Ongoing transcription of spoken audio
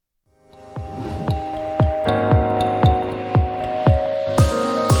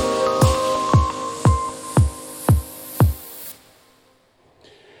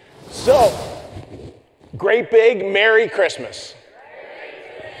great big Merry Christmas.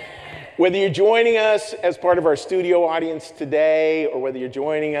 Whether you're joining us as part of our studio audience today or whether you're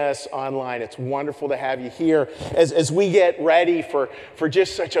joining us online, it's wonderful to have you here as we get ready for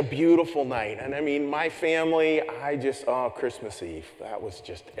just such a beautiful night. And I mean, my family, Christmas Eve, that was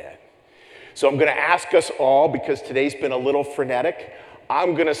just it. So I'm going to ask us all, because today's been a little frenetic,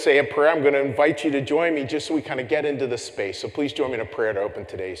 I'm going to say a prayer. I'm going to invite you to join me just so we kind of get into the space. So please join me in a prayer to open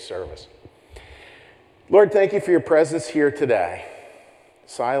today's service. Lord, thank you for your presence here today.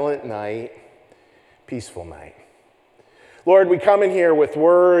 Silent night, peaceful night. Lord, we come in here with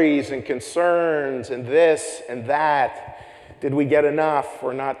worries and concerns and this and that. Did we get enough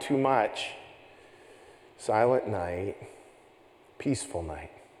or not too much? Silent night, peaceful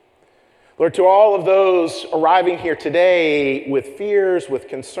night. Lord, to all of those arriving here today with fears, with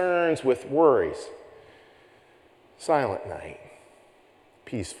concerns, with worries, silent night,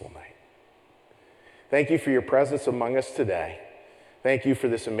 peaceful night. Thank you for your presence among us today. Thank you for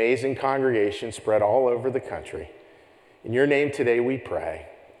this amazing congregation spread all over the country. In your name today we pray.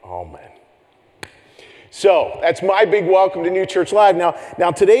 Amen. So that's my big welcome to New Church Live.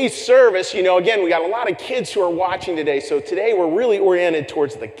 Now today's service, again, we got a lot of kids who are watching today. So today we're really oriented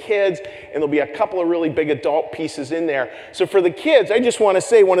towards the kids, and there'll be a couple of really big adult pieces in there. So for the kids, I just want to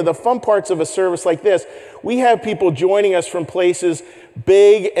say one of the fun parts of a service like this, we have people joining us from places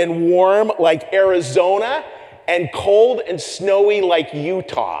big and warm like Arizona and cold and snowy like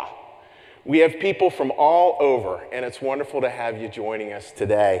Utah. We have people from all over, and it's wonderful to have you joining us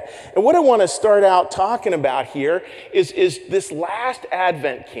today. And what I want to start out talking about here is this last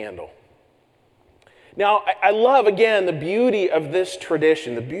Advent candle. Now, I love, again, the beauty of this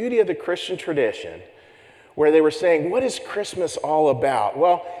tradition, the beauty of the Christian tradition, where they were saying, what is Christmas all about?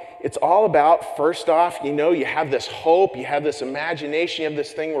 Well, it's all about, first off, you have this hope, you have this imagination, you have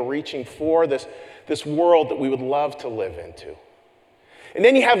this thing we're reaching for, this world that we would love to live into. And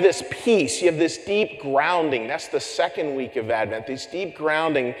then you have this peace, you have this deep grounding. That's the second week of Advent, this deep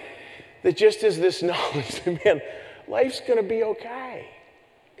grounding that just is this knowledge that, man, life's going to be okay.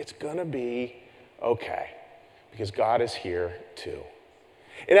 It's going to be okay because God is here too.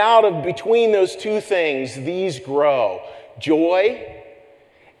 And out of between those two things, these grow joy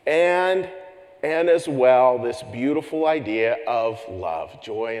and as well this beautiful idea of love,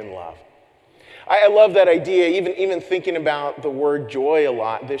 joy and love. I love that idea, even thinking about the word joy a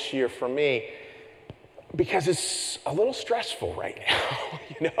lot this year for me, because it's a little stressful right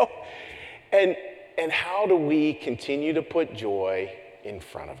now, And how do we continue to put joy in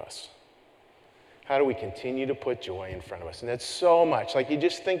front of us? How do we continue to put joy in front of us? And it's so much. Like, you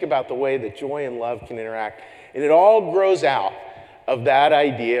just think about the way that joy and love can interact, and it all grows out of that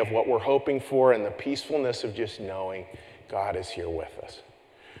idea of what we're hoping for and the peacefulness of just knowing God is here with us.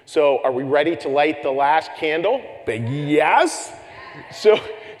 So are we ready to light the last candle? Big yes. So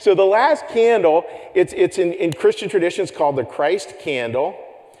the last candle, it's in Christian traditions called the Christ candle,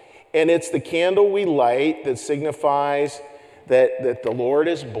 and it's the candle we light that signifies that the Lord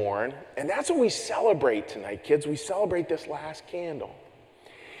is born. And that's what we celebrate tonight, kids. We celebrate this last candle.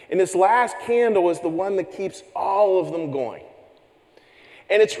 And this last candle is the one that keeps all of them going.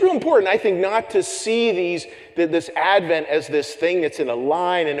 And it's real important, I think, not to see this Advent as this thing that's in a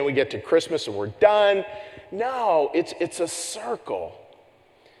line and then we get to Christmas and we're done. No, it's a circle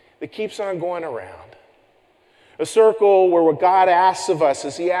that keeps on going around. A circle where what God asks of us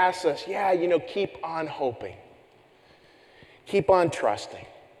is he asks us, keep on hoping. Keep on trusting.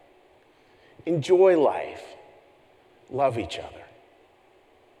 Enjoy life. Love each other.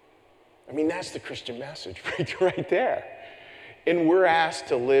 I mean, that's the Christian message right there. And we're asked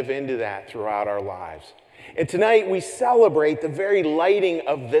to live into that throughout our lives. And tonight we celebrate the very lighting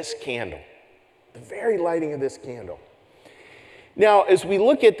of this candle. The very lighting of this candle. Now, as we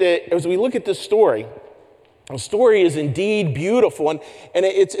look at the story, the story is indeed beautiful, and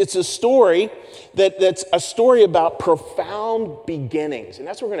it's a story that's a story about profound beginnings. And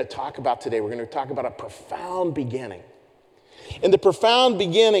that's what we're going to talk about today. We're going to talk about a profound beginning. And the profound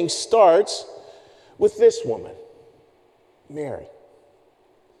beginning starts with this woman. Mary.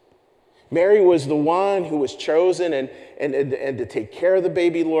 Mary was the one who was chosen and to take care of the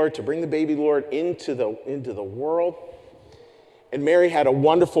baby Lord, to bring the baby Lord into the world. And Mary had a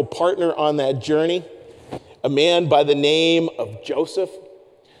wonderful partner on that journey, a man by the name of Joseph.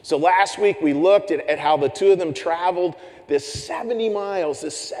 So last week we looked at how the two of them traveled this 70 miles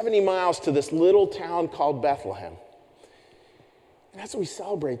to this little town called Bethlehem. And that's what we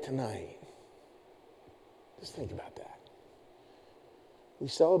celebrate tonight. Just think about that. We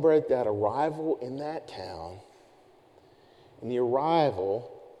celebrate that arrival in that town and the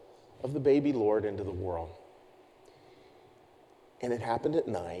arrival of the baby Lord into the world. And it happened at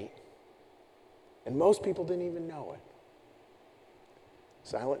night, and most people didn't even know it.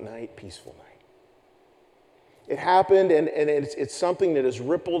 Silent night, peaceful night. It happened, and it's something that has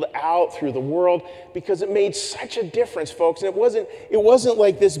rippled out through the world because it made such a difference, folks. And it wasn't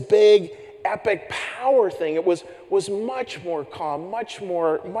like this big, epic power thing. It was much more calm, much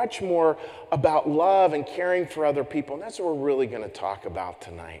more about love and caring for other people. And that's what we're really going to talk about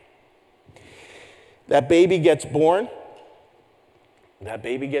tonight. That baby gets born.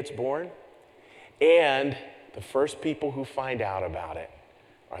 And the first people who find out about it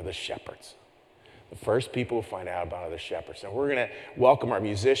are the shepherds. The first people who find out about it are the shepherds. Now we're going to welcome our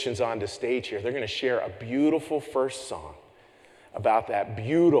musicians onto stage here. They're going to share a beautiful first song about that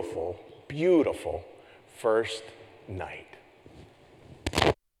beautiful, beautiful first night.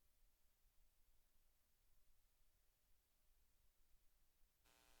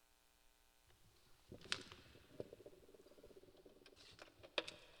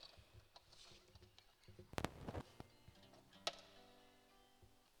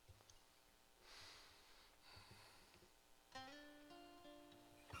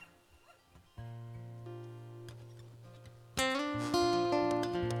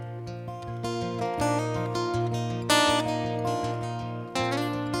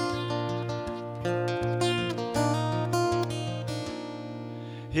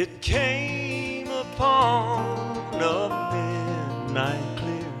 It came upon a midnight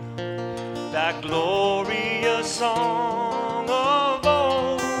clear, that glorious song of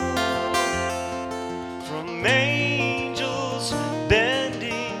old, from angels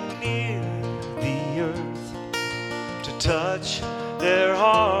bending near the earth to touch their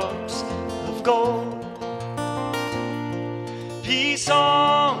harps of gold. Peace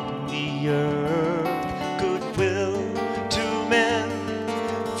on the earth, goodwill to men,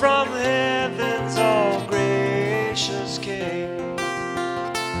 from heaven's all gracious King.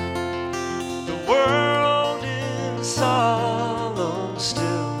 The world in solemn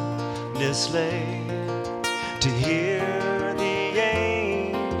stillness lay to hear the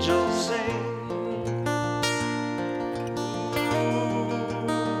angels sing.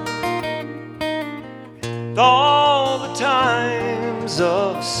 All the times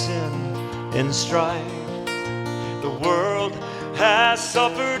of sin and strife the world has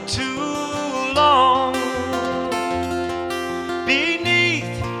suffered too long.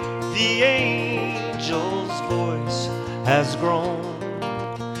 Beneath the angel's voice has grown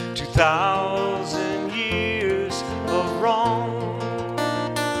 2,000 years of wrong.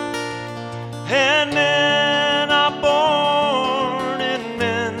 And men are born and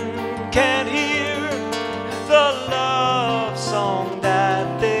men can't hear the love song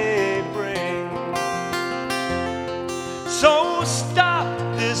that they bring. So stop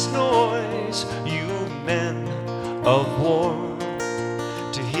this noise, you men of war,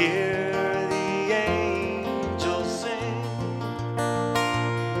 to hear the angels sing.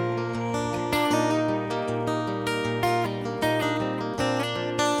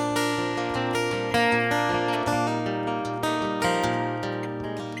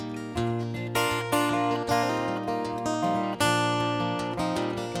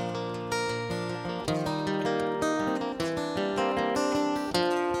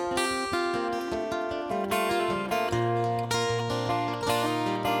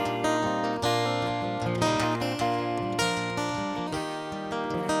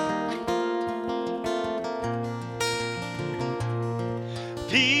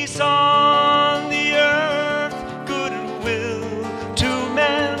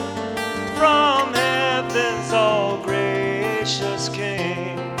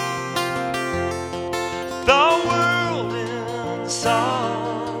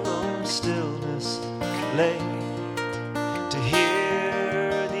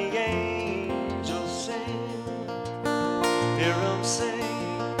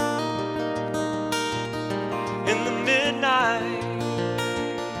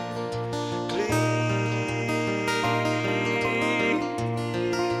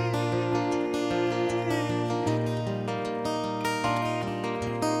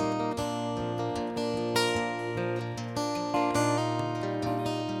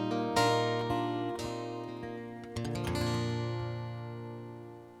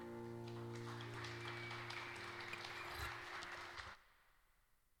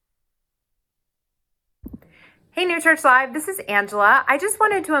 Hey, New Church Live, this is Angela. I just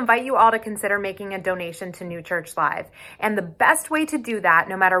wanted to invite you all to consider making a donation to New Church Live. And the best way to do that,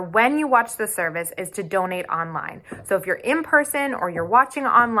 no matter when you watch the service, is to donate online. So if you're in person or you're watching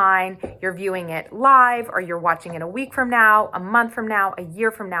online, you're viewing it live, or you're watching it a week from now, a month from now, a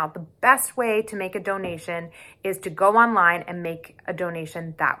year from now, the best way to make a donation is to go online and make a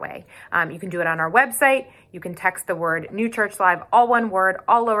donation that way. You can do it on our website. You can text the word New Church Live, all one word,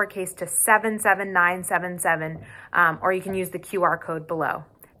 all lowercase, to 77977, or you can use the QR code below.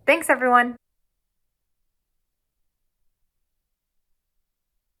 Thanks, everyone.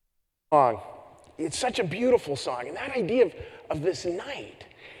 It's such a beautiful song, and that idea of this night.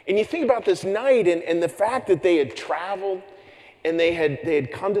 And you think about this night and the fact that they had traveled and they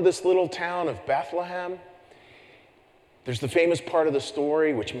had come to this little town of Bethlehem. There's the famous part of the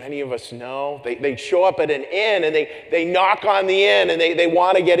story, which many of us know. They show up at an inn, and they knock on the inn, and they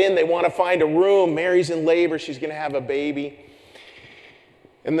want to get in. They want to find a room. Mary's in labor. She's going to have a baby.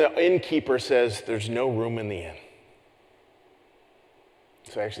 And the innkeeper says, there's no room in the inn.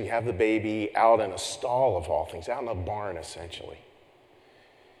 So I actually have the baby out in a stall, of all things, out in a barn, essentially.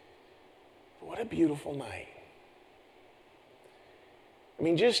 What a beautiful night. I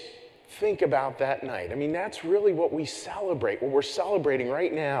mean, just think about that night. I mean, that's really what we celebrate. What we're celebrating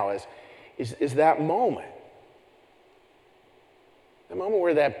right now is that moment. The moment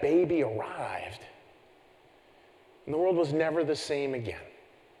where that baby arrived. And the world was never the same again.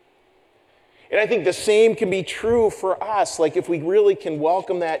 And I think the same can be true for us. Like, if we really can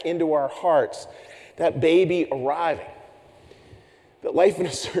welcome that into our hearts, that baby arriving. That life in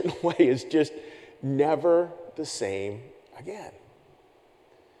a certain way is just never the same again.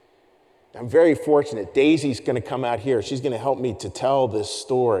 I'm very fortunate. Daisy's going to come out here. She's going to help me to tell this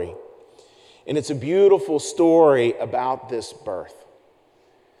story. And it's a beautiful story about this birth.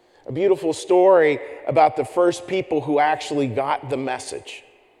 A beautiful story about the first people who actually got the message.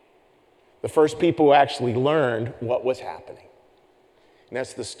 The first people who actually learned what was happening. And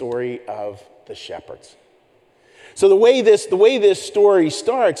that's the story of the shepherds. So the way this story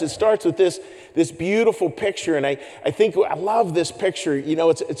starts, it starts with this beautiful picture, and I think I love this picture. You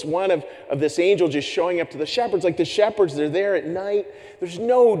know, it's one of this angel just showing up to the shepherds. Like, the shepherds, they're there at night. There's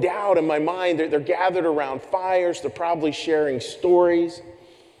no doubt in my mind they're gathered around fires. They're probably sharing stories,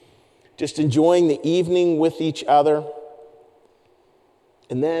 just enjoying the evening with each other.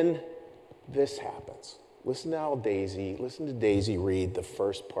 And then this happens. Listen to Daisy read the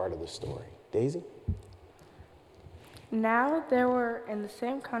first part of the story. Daisy? Now there were in the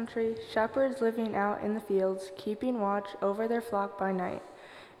same country shepherds living out in the fields, keeping watch over their flock by night.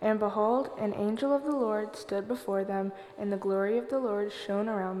 And behold, an angel of the Lord stood before them, and the glory of the Lord shone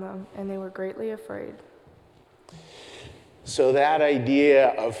around them, and they were greatly afraid. So that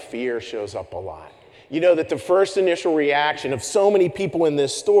idea of fear shows up a lot. You know that the first initial reaction of so many people in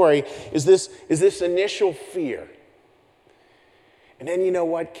this story is this initial fear. And then, you know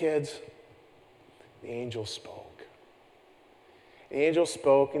what, kids? The angel spoke. The angel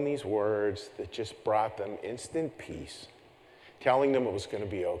spoke in these words that just brought them instant peace, telling them it was going to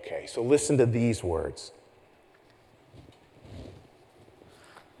be okay. So listen to these words.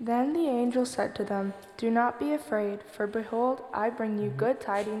 Then the angel said to them, "Do not be afraid, for behold, I bring you good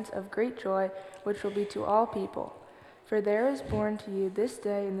tidings of great joy, which will be to all people. For there is born to you this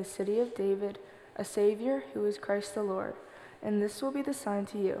day in the city of David a Savior, who is Christ the Lord. And this will be the sign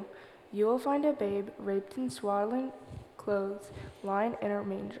to you. You will find a babe wrapped in swaddling clothes, lying in a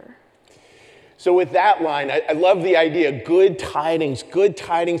manger." So with that line, I love the idea, good tidings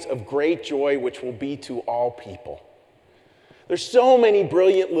of great joy, which will be to all people. There's so many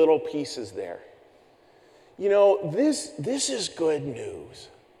brilliant little pieces there. You know, this is good news.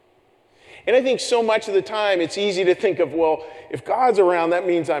 And I think so much of the time it's easy to think of, well, if God's around, that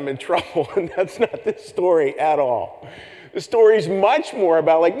means I'm in trouble. And that's not this story at all. The story is much more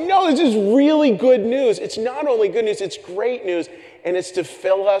about, like, no, this is really good news. It's not only good news, it's great news. And it's to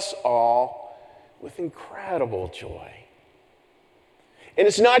fill us all with incredible joy. And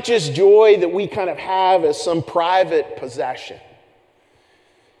it's not just joy that we kind of have as some private possession.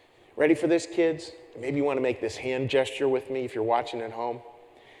 Ready for this, kids? Maybe you want to make this hand gesture with me if you're watching at home.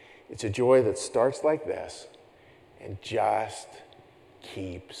 It's a joy that starts like this and just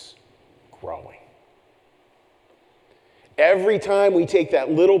keeps growing. Every time we take that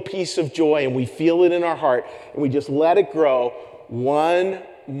little piece of joy and we feel it in our heart and we just let it grow, one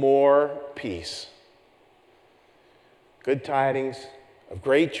more piece. Good tidings of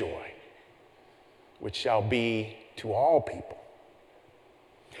great joy, which shall be to all people.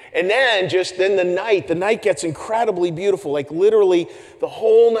 And then the night gets incredibly beautiful. Like, literally the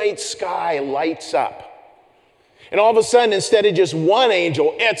whole night sky lights up. And all of a sudden, instead of just one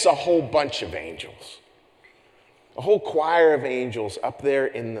angel, it's a whole bunch of angels. A whole choir of angels up there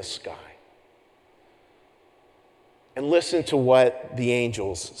in the sky. And listen to what the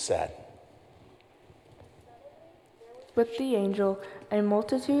angels said. With the angel, a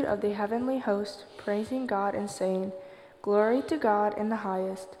multitude of the heavenly host, praising God and saying, "Glory to God in the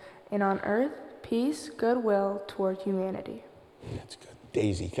highest, and on earth peace, goodwill toward humanity." That's good.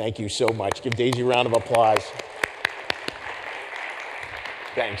 Daisy, thank you so much. Give Daisy a round of applause.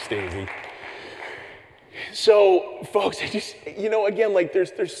 Thanks, Daisy. So, folks, I just, again, like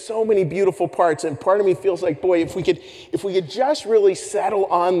there's so many beautiful parts, and part of me feels like, boy, if we could just really settle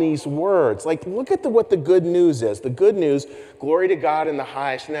on these words, like look at what the good news is. The good news, glory to God in the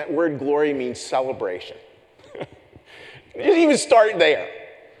highest, and that word glory means celebration. Just even start there.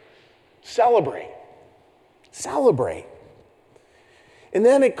 Celebrate. Celebrate. And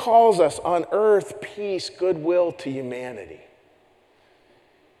then it calls us on earth, peace, goodwill to humanity.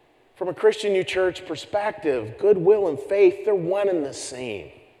 From a Christian New Church perspective, goodwill and faith, they're one and the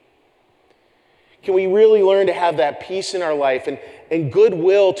same. Can we really learn to have that peace in our life and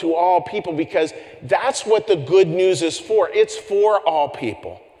goodwill to all people? Because that's what the good news is for. It's for all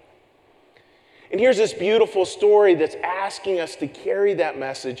people. And here's this beautiful story that's asking us to carry that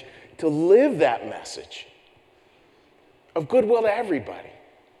message, to live that message of goodwill to everybody.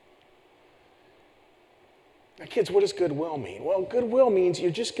 Now, kids, what does goodwill mean? Well, goodwill means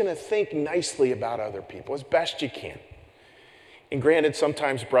you're just going to think nicely about other people as best you can. And granted,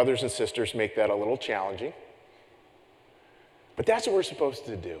 sometimes brothers and sisters make that a little challenging. But that's what we're supposed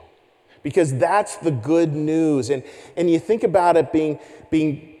to do. Because that's the good news. And you think about it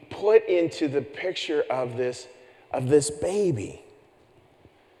being put into the picture of this baby.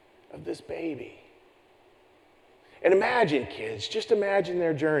 Of this baby. And imagine, kids, just imagine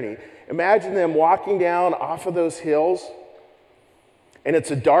their journey. Imagine them walking down off of those hills, and it's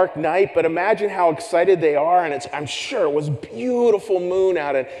a dark night, but imagine how excited they are, and I'm sure it was beautiful moon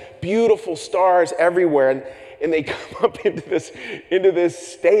out and beautiful stars everywhere, and they come up into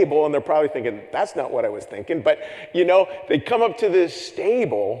this stable, and they're probably thinking, that's not what I was thinking, but they come up to this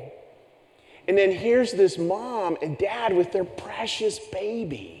stable, and then here's this mom and dad with their precious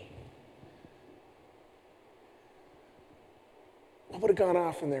baby. What would have gone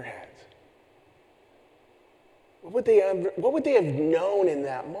off in their heads? What would they have known in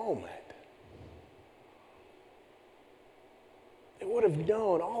that moment? They would have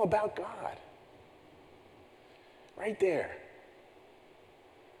known all about God. Right there.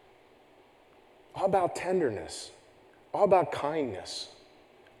 All about tenderness. All about kindness.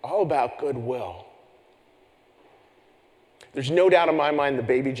 All about goodwill. There's no doubt in my mind the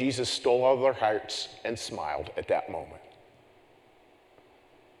baby Jesus stole all their hearts and smiled at that moment.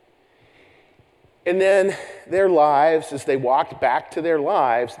 And then their lives, as they walked back to their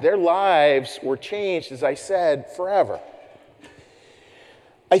lives were changed, as I said, forever.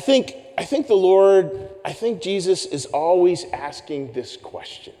 I think Jesus is always asking this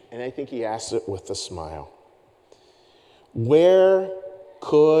question, and I think he asks it with a smile. Where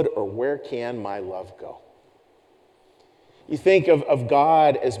could or where can my love go? You think of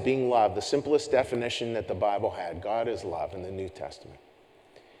God as being love, the simplest definition that the Bible had. God is love in the New Testament.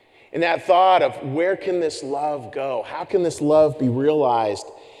 And that thought of where can this love go? How can this love be realized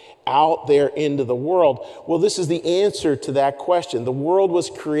out there into the world? Well, this is the answer to that question. The world was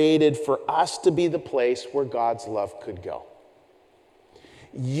created for us to be the place where God's love could go.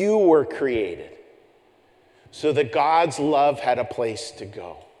 You were created so that God's love had a place to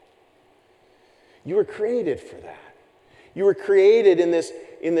go. You were created for that. You were created in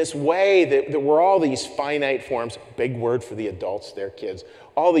this way that we're all these finite forms, big word for the adults there, kids,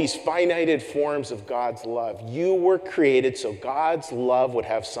 all these finited forms of God's love. You were created so God's love would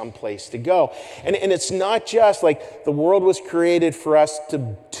have some place to go. And it's not just like the world was created for us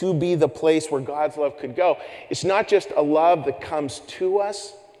to be the place where God's love could go. It's not just a love that comes to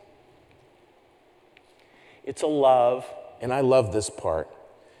us. It's a love, and I love this part,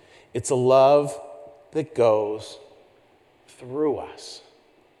 it's a love that goes through us.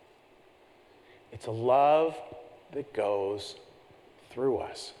 It's a love that goes through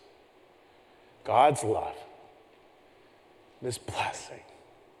us. God's love, this blessing.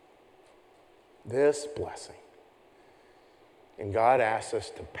 And God asks us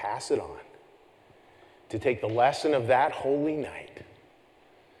to pass it on, to take the lesson of that holy night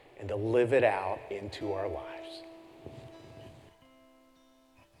and to live it out into our lives.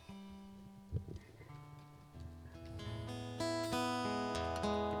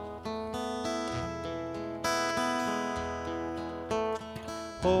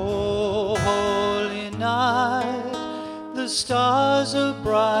 Oh, holy night, the stars are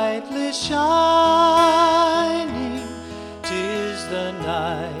brightly shining. 'Tis the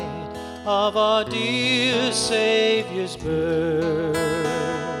night of our dear Savior's birth.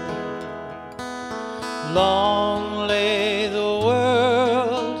 Long lay the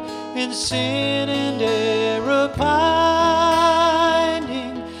world in sin and error pining,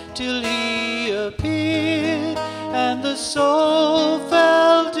 till he appeared and the soul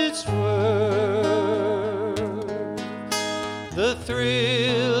felt its worth. The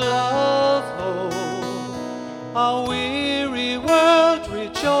thrill of hope, our weary world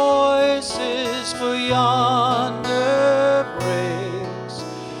rejoices, for yonder breaks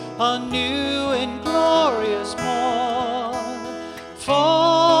a new and glorious morn.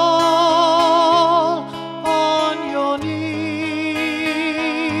 Fall on your knees,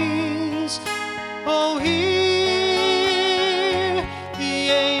 oh, hear the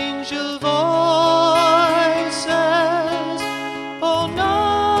angel voices, oh,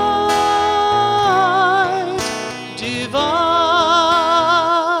 night divine,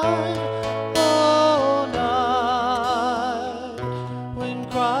 oh, night when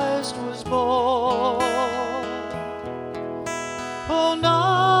Christ was born. Oh,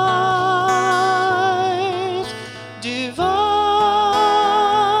 night divine,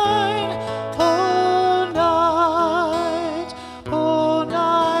 oh,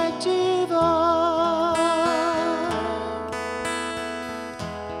 night divine.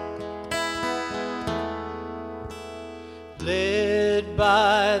 Led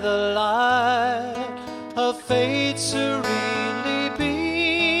by the light of faith serenely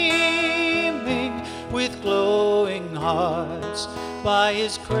beaming, with glowing hearts by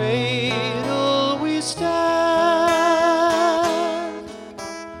his cradle we stand.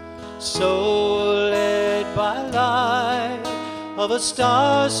 So led by light of a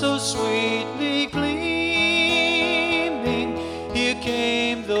star so sweetly gleaming, here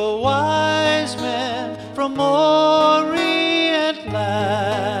came the wise men from Orient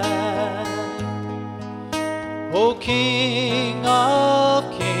land. O King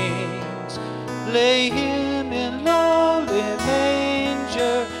of Kings, lay him in lowly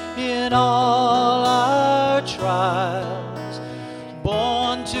manger. In all our trials,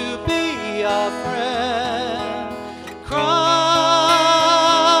 born to be our friend. Christ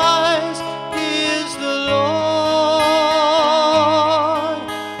is the Lord.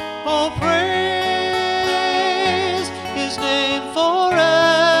 Oh, praise his name forever.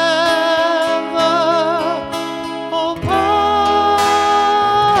 Oh, power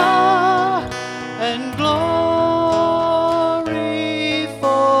and glory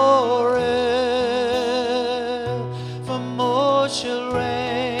forevermore shall reign.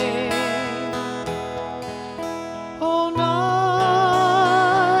 Oh, night,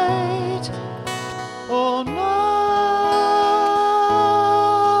 oh, night,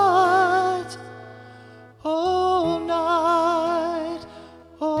 oh, night,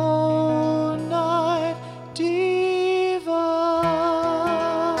 oh, night divine.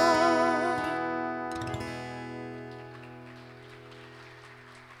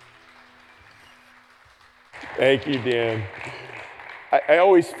 Thank you, Dan. I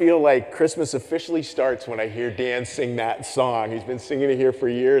always feel like Christmas officially starts when I hear Dan sing that song. He's been singing it here for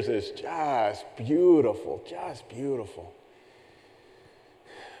years, and it's just beautiful, just beautiful.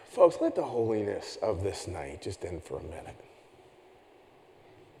 Folks, let the holiness of this night just end for a minute.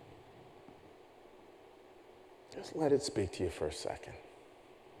 Just let it speak to you for a second.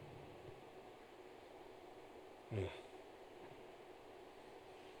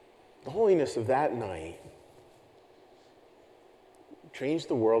 The holiness of that night changed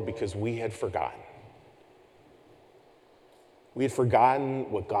the world because we had forgotten. We had forgotten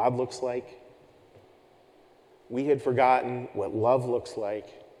what God looks like. We had forgotten what love looks like,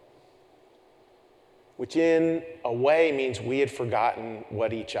 which in a way means we had forgotten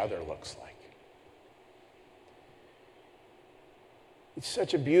what each other looks like. It's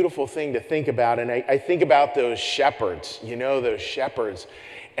such a beautiful thing to think about, and I think about those shepherds, those shepherds,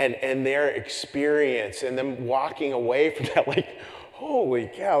 and their experience, and them walking away from that, like, holy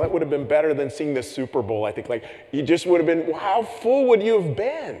cow, that would have been better than seeing the Super Bowl, I think. Like, you just would have been, how full would you have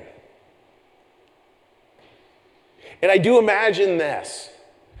been? And I do imagine this.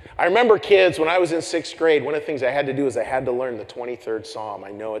 I remember kids, when I was in 6th grade, one of the things I had to do is I had to learn the 23rd Psalm.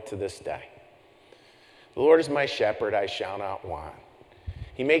 I know it to this day. The Lord is my shepherd, I shall not want.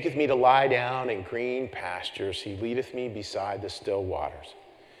 He maketh me to lie down in green pastures. He leadeth me beside the still waters.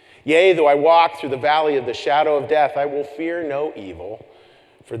 Yea, though I walk through the valley of the shadow of death, I will fear no evil,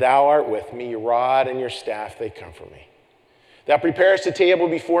 for thou art with me, your rod and your staff, they comfort me. Thou preparest a table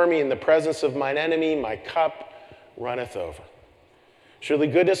before me in the presence of mine enemy, my cup runneth over. Surely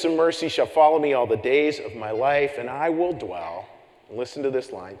goodness and mercy shall follow me all the days of my life, and I will dwell, listen to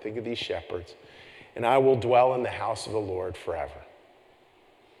this line, think of these shepherds, and I will dwell in the house of the Lord forever.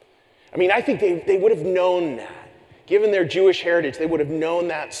 I mean, I think they would have known that. Given their Jewish heritage, they would have known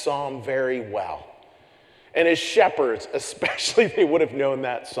that psalm very well. And as shepherds, especially, they would have known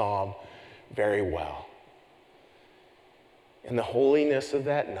that psalm very well. And the holiness of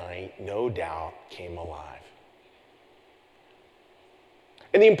that night, no doubt, came alive.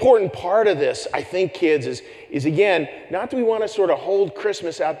 And the important part of this, I think, kids, is again, not that we want to sort of hold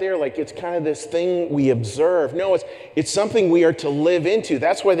Christmas out there like it's kind of this thing we observe. No, it's something we are to live into.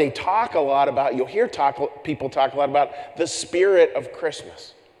 That's why they talk a lot about, you'll hear people talk a lot about the spirit of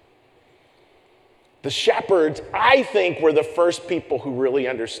Christmas. The shepherds, I think, were the first people who really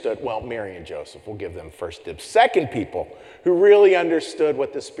understood, well, Mary and Joseph, we'll give them first dibs. Second people who really understood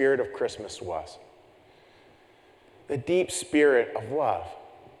what the spirit of Christmas was. The deep spirit of love.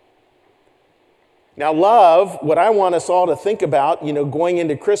 Now, love, what I want us all to think about, going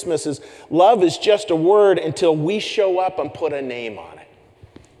into Christmas is love is just a word until we show up and put a name on it.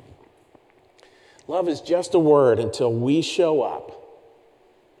 Love is just a word until we show up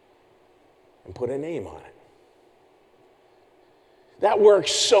and put a name on it. That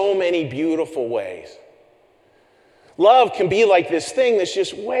works so many beautiful ways. Love can be like this thing that's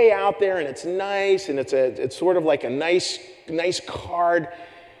just way out there and it's nice and it's sort of like a nice card.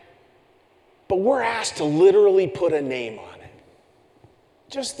 But we're asked to literally put a name on it.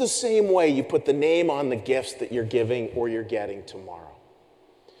 Just the same way you put the name on the gifts that you're giving or you're getting tomorrow.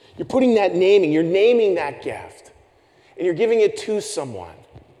 You're putting that naming, you're naming that gift. And you're giving it to someone.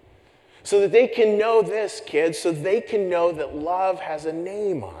 So that they can know this, kids, so they can know that love has a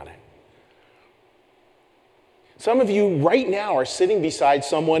name on it. Some of you right now are sitting beside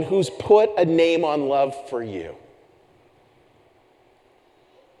someone who's put a name on love for you.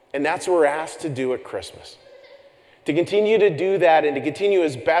 And that's what we're asked to do at Christmas. To continue to do that and to continue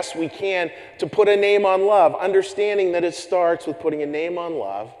as best we can to put a name on love, understanding that it starts with putting a name on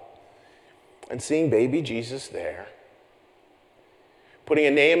love and seeing baby Jesus there. Putting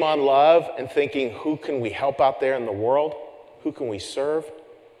a name on love and thinking, who can we help out there in the world? Who can we serve?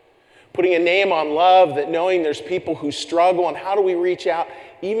 Putting a name on love, that knowing there's people who struggle, and how do we reach out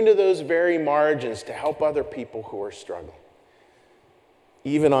even to those very margins to help other people who are struggling?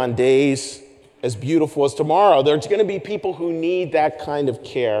 Even on days as beautiful as tomorrow, there's going to be people who need that kind of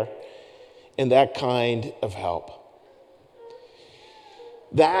care and that kind of help.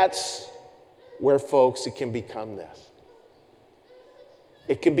 That's where, folks, it can become this.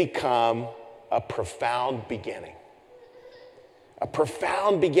 It can become a profound beginning. A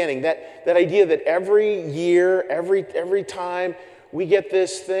profound beginning. That idea that every year, every time we get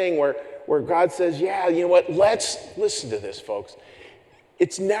this thing where God says, yeah, you know what, let's listen to this, folks.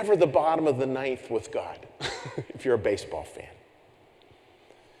 It's never the bottom of the ninth with God, if you're a baseball fan.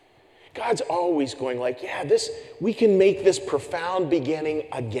 God's always going like, yeah, we can make this profound beginning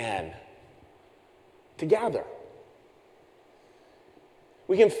again. Together.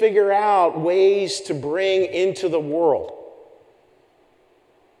 We can figure out ways to bring into the world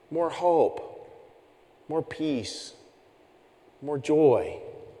more hope, more peace, more joy,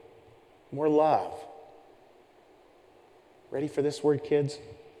 more love. Ready for this word, kids?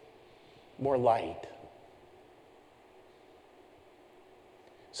 More light.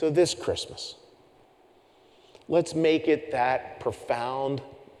 So this Christmas, let's make it that profound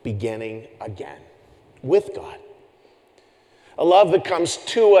beginning again with God. A love that comes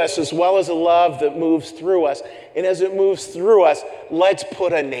to us as well as a love that moves through us. And as it moves through us, let's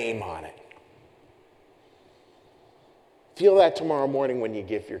put a name on it. Feel that tomorrow morning when you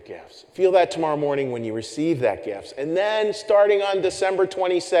give your gifts. Feel that tomorrow morning when you receive that gift. And then starting on December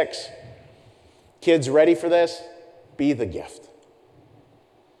 26th, kids, ready for this? Be the gift.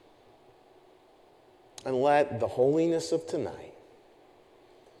 And let the holiness of tonight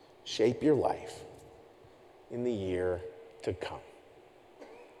shape your life in the year to come.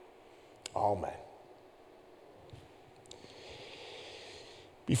 Amen.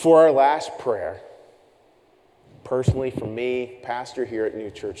 Before our last prayer, personally for me, pastor here at New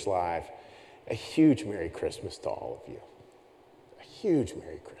Church Live, a huge Merry Christmas to all of you. A huge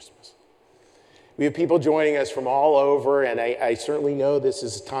Merry Christmas. We have people joining us from all over, and I certainly know this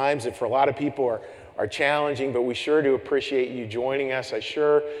is times that for a lot of people are challenging, but we sure do appreciate you joining us. I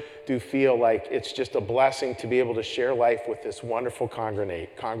sure do feel like it's just a blessing to be able to share life with this wonderful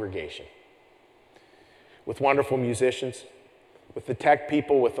congregation, with wonderful musicians, with the tech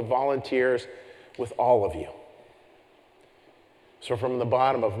people, with the volunteers, with all of you. So from the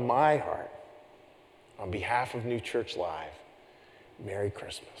bottom of my heart, on behalf of New Church Live, Merry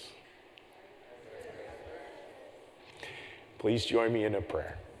Christmas. Please join me in a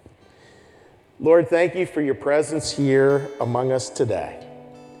prayer. Lord, thank you for your presence here among us today.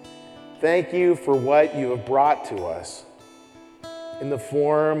 Thank you for what you have brought to us in the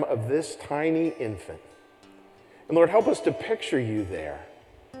form of this tiny infant. And Lord, help us to picture you there,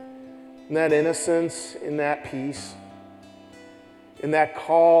 in that innocence, in that peace, in that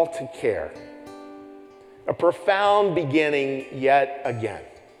call to care. A profound beginning yet again.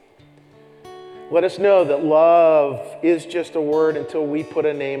 Let us know that love is just a word until we put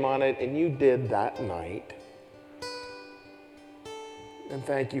a name on it, and you did that night. And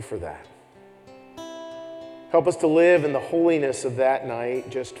thank you for that. Help us to live in the holiness of that night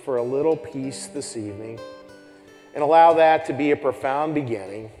just for a little piece this evening, and allow that to be a profound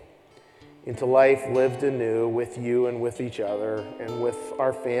beginning into life lived anew with you and with each other and with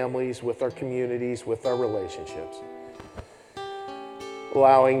our families, with our communities, with our relationships.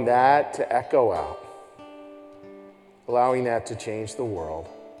 Allowing that to echo out, allowing that to change the world,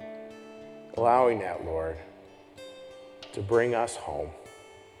 allowing that, Lord, to bring us home.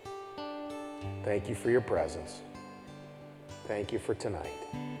 Thank you for your presence. Thank you for tonight.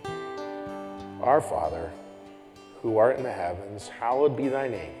 Our Father, who art in the heavens, hallowed be thy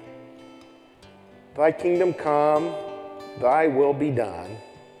name. Thy kingdom come, thy will be done,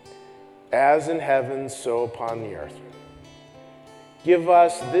 as in heaven, so upon the earth. Give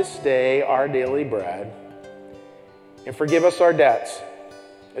us this day our daily bread, and forgive us our debts,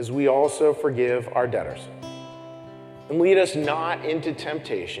 as we also forgive our debtors. And lead us not into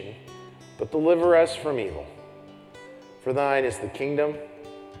temptation, but deliver us from evil. For thine is the kingdom,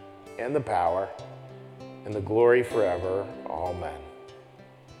 and the power, and the glory forever. Amen.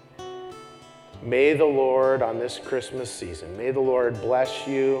 May the Lord, on this Christmas season, may the Lord bless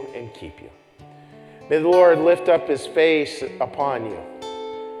you and keep you. May the Lord lift up his face upon you.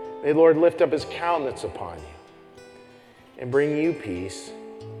 May the Lord lift up his countenance upon you and bring you peace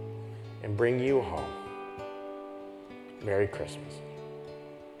and bring you home. Merry Christmas.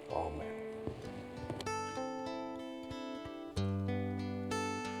 Amen.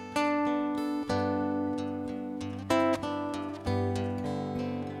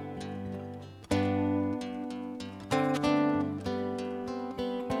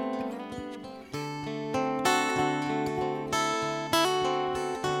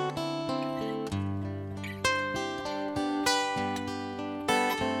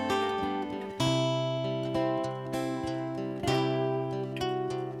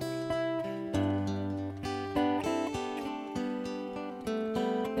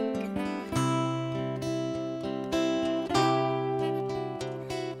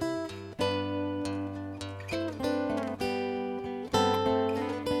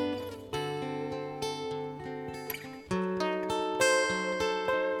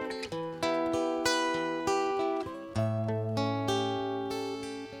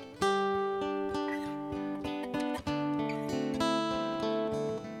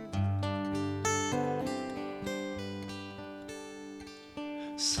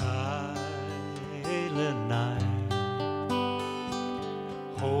 Silent night,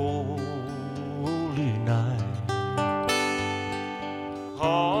 holy night,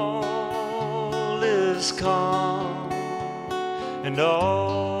 all is calm and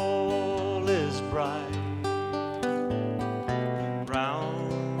all is bright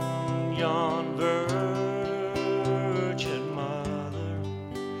round yon virgin mother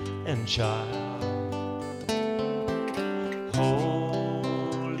and child.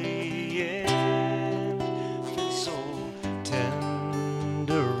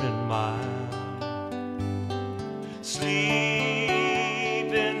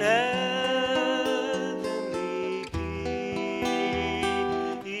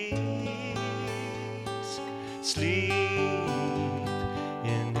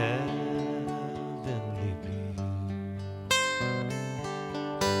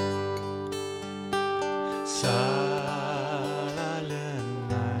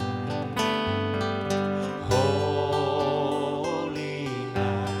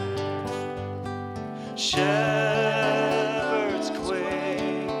 Shepherds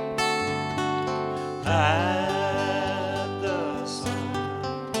quake at the sun,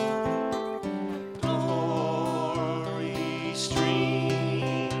 glory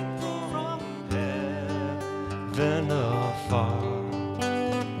stream from heaven afar.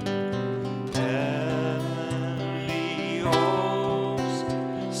 Heavenly hosts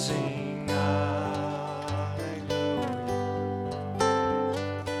sing hallelujah.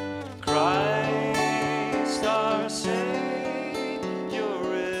 Christ our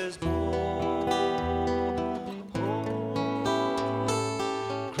Savior is born.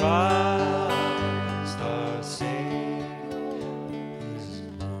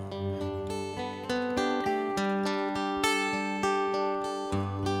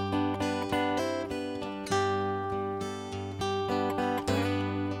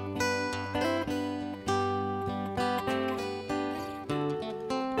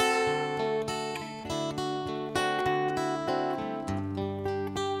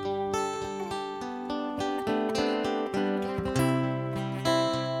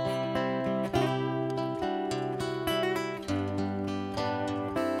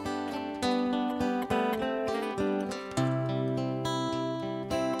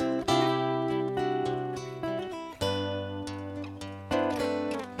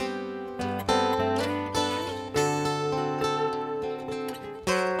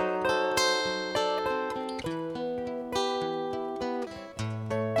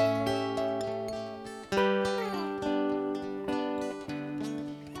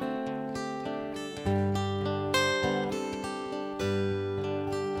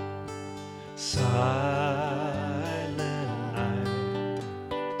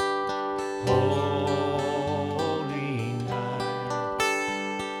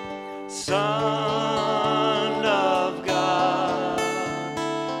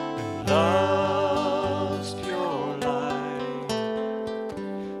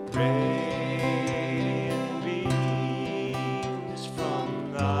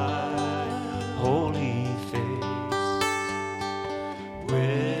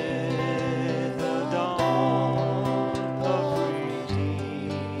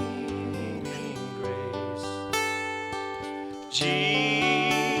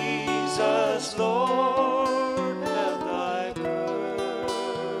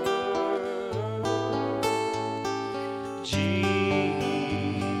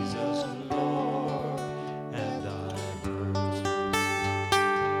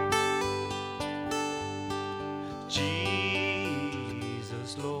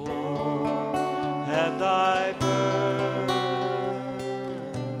 at thy birth.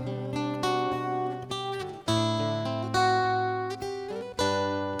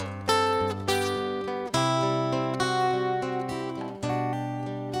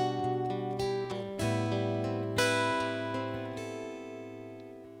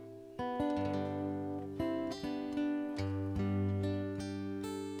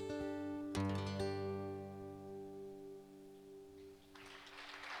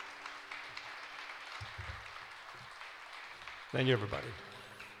 Thank you, everybody.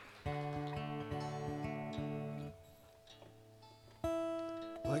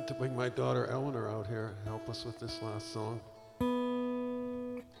 I'd like to bring my daughter Eleanor out here and help us with this last song.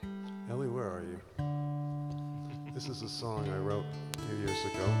 Ellie, where are you? This is a song I wrote a few years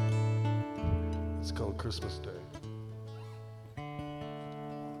ago. It's called Christmas Day.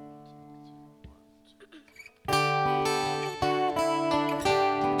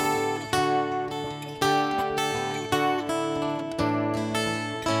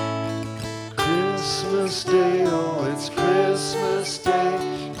 Christmas Day, oh, it's Christmas Day.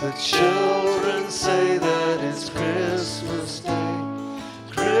 The children say that it's Christmas Day.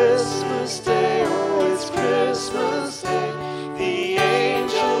 Christmas Day, oh, it's Christmas Day. The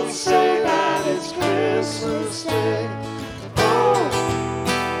angels say that it's Christmas Day. Oh,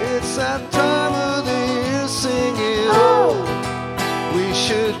 it's that time of the year singing. Oh, we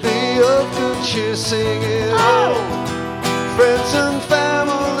should be of good cheer singing. Oh, friends and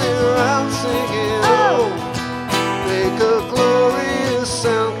family around singing. Oh, make a glorious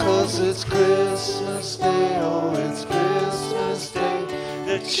sound, 'cause it's Christmas Day. Oh, it's Christmas Day.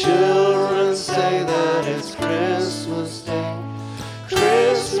 The children say that it's Christmas Day.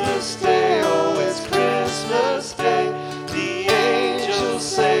 Christmas Day, oh, it's Christmas Day. The angels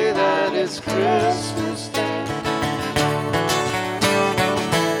say that it's Christmas Day.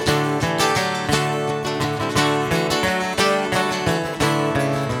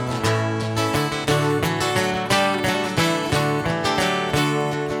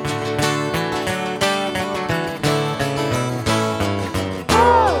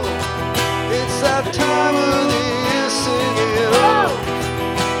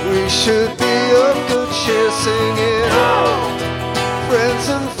 Should be of good cheer singing. Oh, friends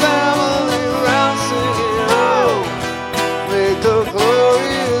and family around singing. Oh, make a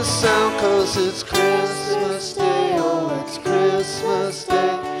glorious sound, 'cause it's Christmas Day. Oh, it's Christmas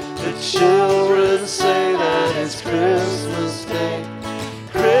Day. The children say that it's Christmas Day.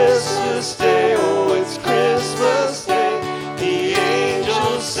 Christmas Day, oh, it's Christmas Day. The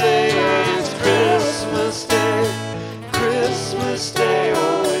angels say that it's Christmas Day. Christmas Day,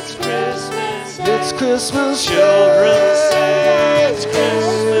 oh, it's Christmas Day. It's Christmas Day. Children say it's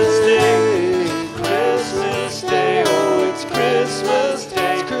Christmas Day. Christmas Day, oh, it's Christmas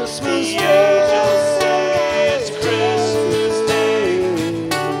Day. It's Christmas Day. The angels say it's Christmas Day.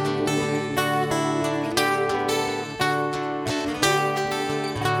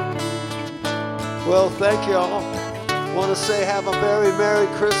 Well, thank you all. Want to say have a very Merry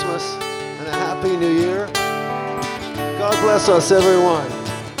Christmas and a Happy New Year. God bless us, everyone.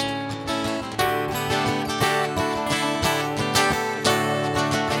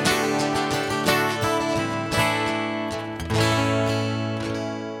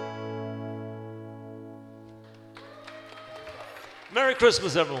 Merry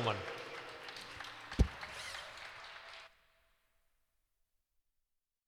Christmas, everyone.